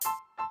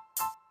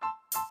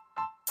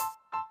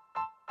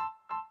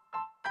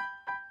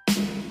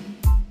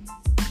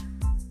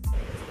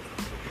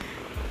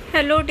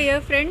Hello dear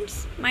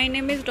friends, my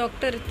name is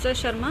Dr. Richa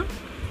Sharma.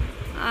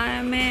 I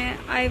am a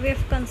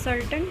IVF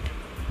consultant,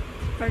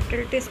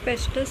 fertility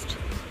specialist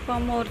for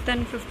more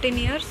than 15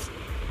 years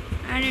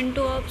and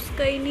into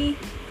obs-gynae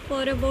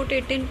for about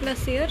 18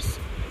 plus years.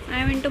 I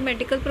am into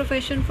medical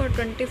profession for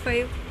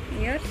 25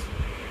 years.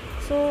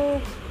 So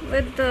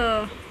with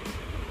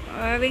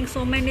having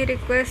so many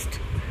requests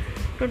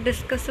to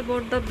discuss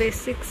about the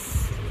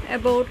basics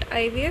about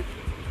IVF,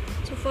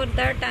 so for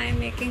that I am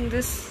making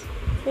this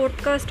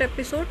podcast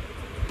episode.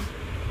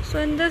 So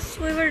in this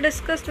we will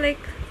discuss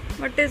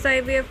what is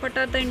IVF, what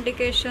are the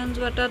indications,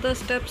 what are the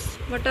steps,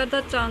 what are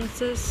the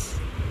chances,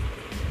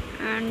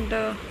 and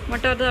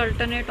what are the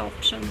alternate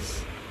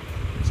options.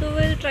 So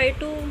we'll try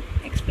to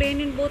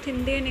explain in both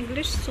Hindi and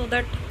English so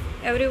that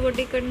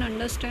everybody can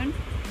understand.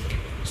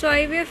 So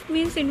IVF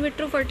means in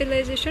vitro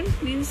fertilization,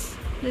 means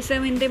जिसे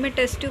हम हिंदी में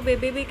test tube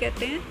baby भी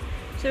कहते हैं.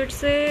 So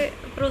it's a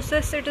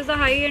process, it is a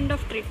high end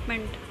of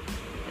treatment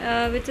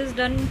which is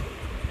done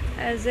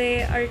as a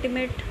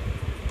ultimate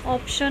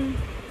option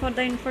for the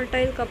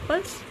infertile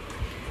couples.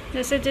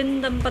 जैसे जिन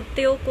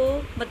दंपतियों को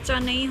बच्चा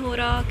नहीं हो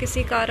रहा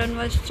किसी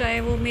कारणवश, चाहे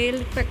वो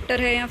मेल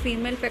फैक्टर है या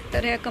फीमेल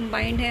फैक्टर है,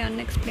 कंबाइंड है,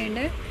 अनएक्सप्लेन्ड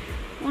है,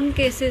 उन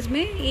केसेस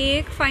में ये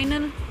एक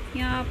फाइनल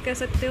या आप कह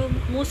सकते हो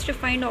most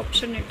refined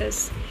option it is.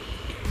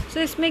 सो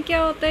इसमें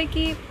क्या होता है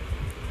कि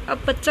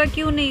अब बच्चा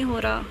क्यों नहीं हो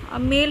रहा.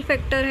 अब मेल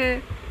फैक्टर है,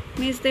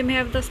 means they may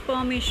have the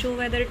sperm issue,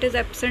 whether it is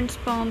absent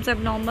sperms,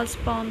 abnormal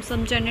sperm,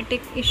 some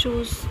genetic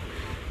issues,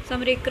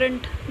 some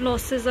recurrent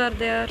losses are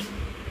there.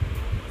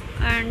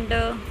 And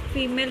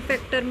female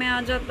factor में आ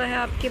जाता है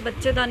आपके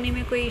बच्चेदानी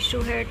में कोई इशू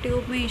है,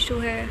 ट्यूब में इशू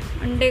है,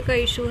 अंडे का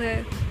इशू है,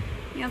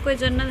 या कोई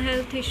जनरल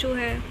हेल्थ इशू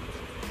है,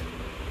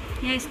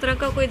 या इस तरह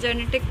का कोई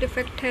जेनेटिक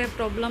डिफेक्ट है,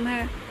 प्रॉब्लम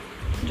है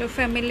जो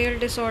फैमिलियल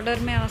डिसऑर्डर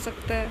में आ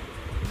सकता है.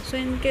 सो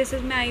इन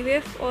केसेस में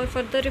IVF और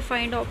फर्दर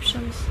रिफाइंड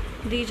ऑप्शंस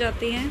दी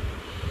जाती हैं.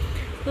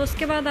 तो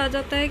उसके बाद आ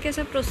जाता है कि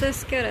ऐसा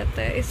प्रोसेस क्या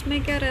रहता है.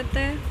 इसमें क्या रहता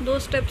है, 2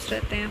 स्टेप्स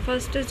रहते हैं.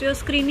 First is your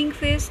screening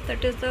phase,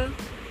 that is the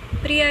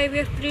pre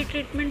IVF pre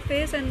treatment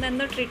phase, and then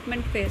the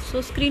treatment phase.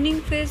 So screening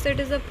phase that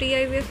is the pre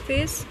IVF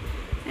phase,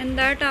 and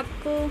that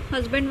आपको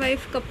हस्बैंड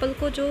वाइफ कपल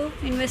को जो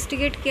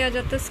investigate किया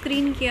जाता है,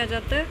 screen किया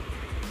जाता है,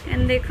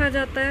 and देखा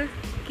जाता है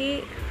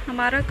कि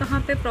हमारा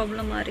कहाँ पे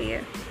प्रॉब्लम आ रही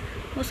है.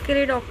 उसके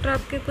लिए डॉक्टर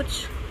आपके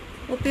कुछ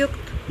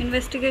उपयुक्त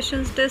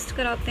इन्वेस्टिगेशंस टेस्ट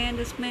कराते हैं,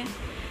 जिसमें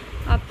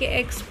आपके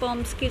एग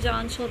स्पर्म्स की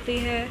जांच होती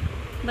है,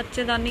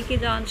 बच्चेदानी की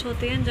जांच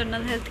होती है,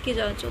 जनरल हेल्थ की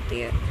जांच होती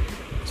है.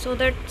 So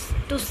that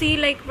to see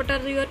what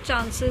are your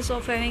chances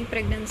of having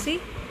pregnancy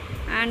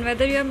and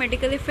whether you are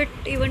medically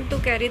fit even to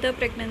carry the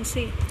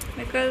pregnancy.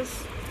 Because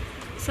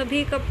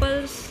सभी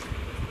कपल्स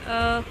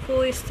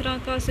को इस तरह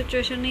का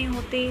सिचुएशन नहीं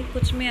होती,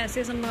 कुछ में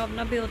ऐसी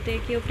संभावना भी होती है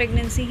कि वो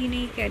प्रेगनेंसी ही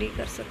नहीं कैरी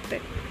कर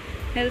सकते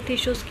हेल्थ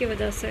इश्यूज़ की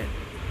वजह से.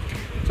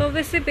 So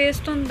obviously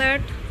based on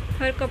that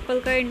हर कपल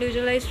का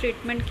इंडिविजुअलाइज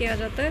ट्रीटमेंट किया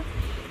जाता है.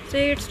 So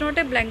it's not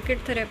a blanket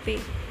therapy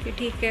कि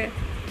ठीक है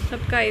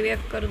सबका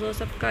IVF कर दो,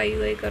 सबका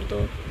IUI कर दो,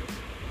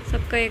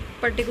 सबका एक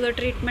पर्टिकुलर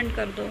ट्रीटमेंट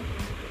कर दो.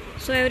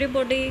 So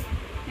everybody,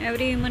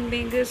 every human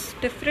being is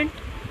different,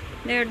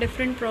 they are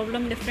different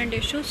problem, different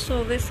issues. So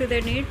obviously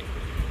they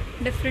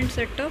need different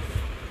set of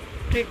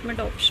treatment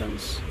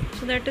options.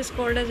 So that is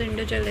called as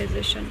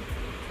individualisation.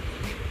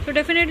 तो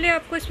definitely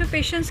आपको इसमें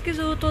patience की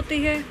ज़रूरत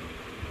होती है,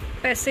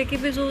 पैसे की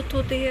भी ज़रूरत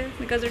होती है,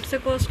 because it's a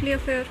costly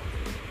affair.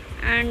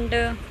 And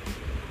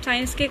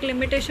science की एक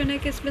लिमिटेशन है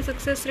कि इसमें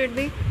सक्सेस रेट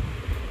भी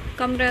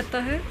कम रहता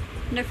है.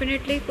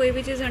 डेफिनेटली कोई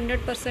भी चीज़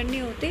 100%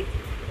 नहीं होती,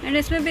 एंड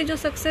इसमें भी जो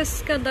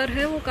सक्सेस का दर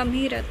है वो कम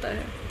ही रहता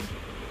है.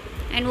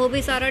 एंड वो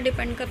भी सारा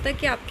डिपेंड करता है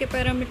कि आपके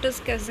पैरामीटर्स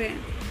कैसे हैं.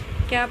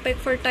 क्या आप एक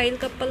फर्टाइल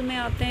कपल में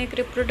आते हैं, एक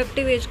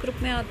रिप्रोडक्टिव एज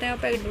ग्रुप में आते हैं,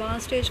 आप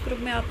एडवांस्ड एज ग्रुप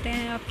में आते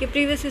हैं, आपकी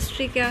प्रीवियस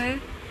हिस्ट्री क्या है,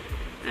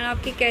 एंड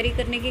आपकी कैरी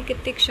करने की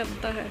कितनी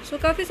क्षमता है. सो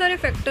काफ़ी सारे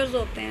फैक्टर्स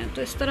होते हैं.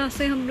 तो इस तरह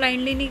से हम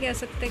ब्लाइंडली नहीं कह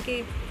सकते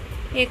कि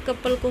एक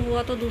कपल को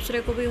हुआ तो दूसरे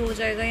को भी हो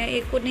जाएगा, या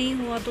एक को नहीं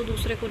हुआ तो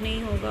दूसरे को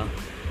नहीं होगा.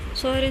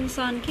 सो हर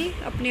इंसान की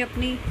अपनी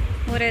अपनी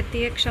वो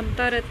रहती है,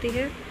 क्षमता रहती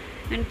है,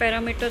 एंड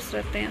पैरामीटर्स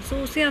रहते हैं. सो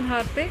उसी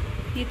आधार पे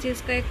ये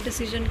चीज़ का एक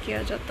डिसीजन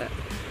किया जाता है.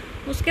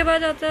 उसके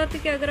बाद आता है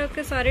कि अगर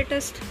आपके सारे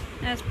test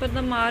as per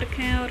the mark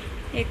हैं और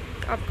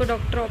एक आपको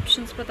डॉक्टर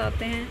ऑप्शंस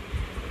बताते हैं,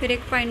 फिर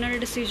एक final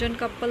decision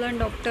couple and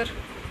doctor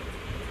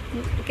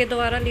के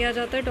द्वारा लिया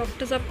जाता है.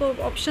 डॉक्टर्स आपको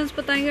ऑप्शंस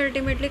बताएंगे,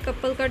 अल्टीमेटली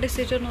कपल का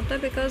डिसीजन होता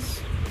है. बिकॉज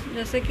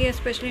जैसे कि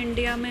स्पेशली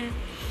इंडिया में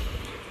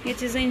ये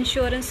चीज़ें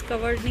इंश्योरेंस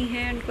कवर्ड नहीं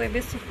है, एंड कोई भी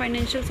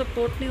फाइनेंशियल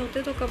सपोर्ट नहीं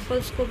होते, तो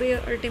कपल्स को भी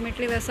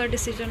अल्टीमेटली वैसा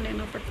डिसीजन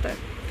लेना पड़ता है.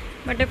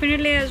 बट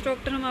डेफिनेटली एज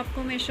डॉक्टर हम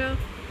आपको हमेशा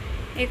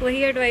एक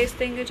वही एडवाइस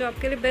देंगे जो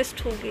आपके लिए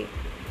बेस्ट होगी.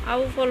 आप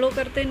वो फॉलो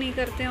करते नहीं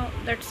करते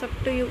हैं, that's up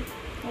to you.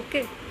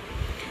 Okay.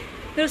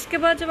 फिर उसके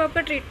बाद जब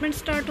आपका ट्रीटमेंट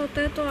स्टार्ट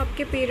होता है तो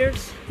आपके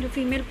पीरियड्स जो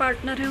फीमेल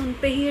पार्टनर हैं उन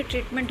पे ही ये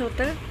ट्रीटमेंट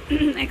होता है,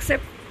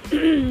 एक्सेप्ट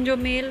जो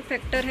मेल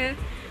फैक्टर है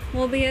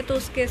वो भी है, तो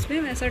उस केस में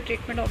वैसा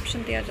ट्रीटमेंट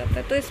ऑप्शन दिया जाता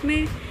है. तो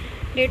इसमें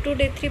डे 2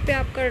 डे 3 पे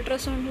आपका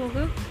अल्ट्रासाउंड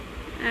होगा,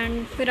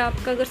 एंड फिर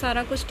आपका अगर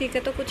सारा कुछ ठीक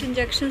है तो कुछ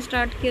इंजेक्शन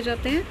स्टार्ट किए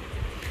जाते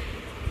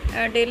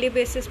हैं डेली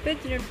बेसिस पे,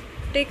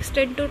 takes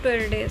 10 to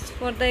 12 days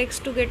for the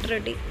eggs to get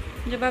ready.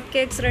 जब आपके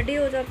एग्स रेडी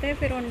हो जाते हैं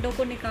फिर अंडों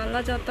को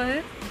निकाला जाता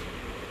है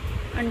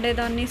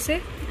अंडेदानी से,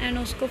 एंड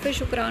उसको फिर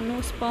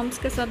शुक्राणु स्पर्म्स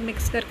के साथ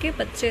मिक्स करके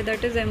बच्चे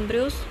दैट इज़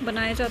एम्ब्रियोज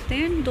बनाए जाते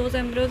हैं। Those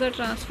embryos are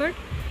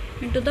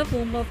transferred into the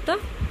womb of the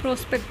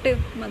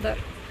prospective mother.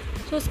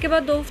 सो उसके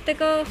बाद 2 हफ्ते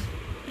का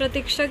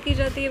प्रतीक्षा की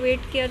जाती है,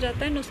 वेट किया जाता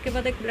है, एंड उसके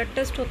बाद एक ब्लड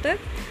टेस्ट होता है।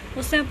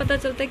 उससे हमें पता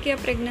चलता है कि आप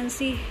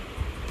प्रेगनेंसी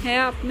है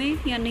आप में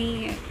या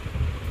नहीं है,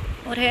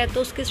 और है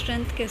तो उसकी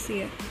स्ट्रेंथ कैसी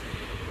है।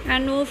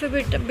 एंड वो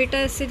फिर बीटा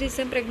एससी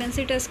जिसे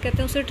प्रेगनेंसी टेस्ट कहते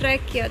हैं उसे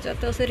ट्रैक किया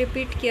जाता है, उसे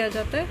रिपीट किया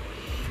जाता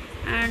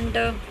है। एंड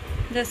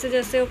जैसे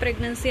जैसे वो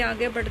प्रेगनेंसी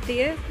आगे बढ़ती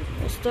है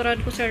उस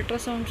दौरान कुछ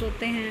अल्ट्रासाउंड्स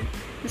होते हैं,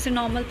 जैसे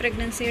नॉर्मल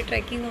प्रेगनेंसी है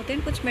ट्रैकिंग होते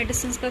हैं, कुछ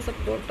मेडिसिन का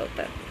सपोर्ट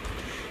होता है।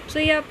 सो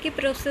ये आपकी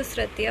प्रोसेस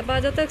रहती है। अब आ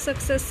जाता है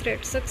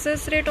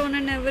success rate on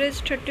an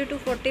average 30 to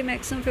 40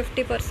 maximum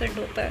 50%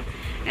 होता है।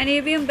 एंड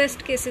ये भी हम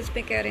बेस्ट केसेस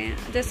पे कह रहे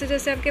हैं। जैसे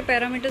जैसे आपके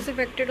पैरामीटर्स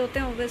इफेक्टेड होते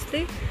हैं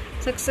ऑब्वियसली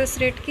सक्सेस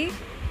रेट की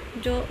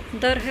जो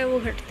दर है वो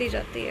घटती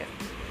जाती है।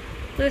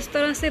 तो इस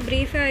तरह से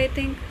ब्रीफ है। आई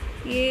थिंक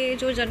ये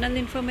जो जनरल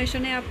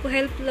इन्फॉर्मेशन है आपको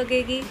हेल्प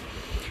लगेगी,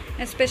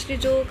 स्पेशली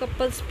जो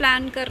कपल्स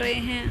प्लान कर रहे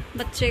हैं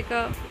बच्चे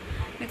का।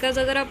 बिकॉज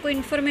अगर आपको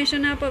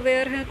इन्फॉर्मेशन आप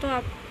अवेयर हैं तो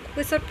आप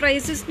कोई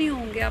सरप्राइजेस नहीं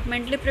होंगे, आप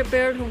मेंटली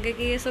प्रिपेयर्ड होंगे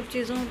कि ये सब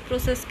चीज़ों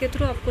प्रोसेस के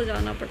थ्रू आपको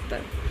जाना पड़ता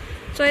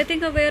है। सो आई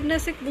थिंक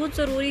अवेयरनेस एक बहुत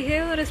ज़रूरी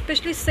है, और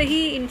स्पेशली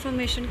सही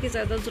इन्फॉर्मेशन की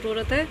ज़्यादा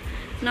ज़रूरत है,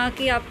 ना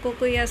कि आपको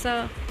कोई ऐसा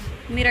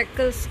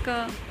मिरेकल्स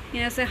का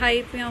या ऐसे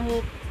हाइप या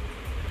होप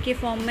की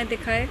फॉर्म में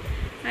दिखाए।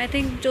 आई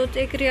थिंक जो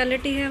एक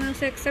रियलिटी है हमें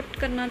उसे एक्सेप्ट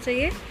करना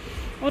चाहिए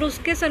और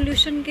उसके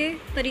सोल्यूशन के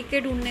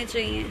तरीके ढूंढने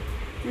चाहिए,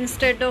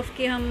 इंस्टेड ऑफ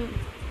कि हम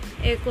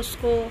एक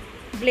उसको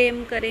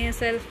ब्लेम करें,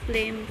 सेल्फ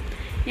ब्लेम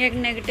या एक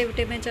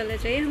नेगेटिविटी में चले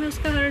जाइए। हमें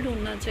उसका हल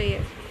ढूंढना चाहिए,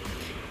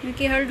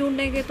 क्योंकि हल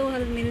ढूंढेंगे तो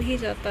हल मिल ही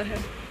जाता है।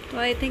 तो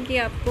आई थिंक ये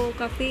आपको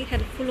काफ़ी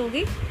हेल्पफुल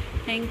होगी।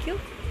 थैंक यू,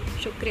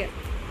 शुक्रिया।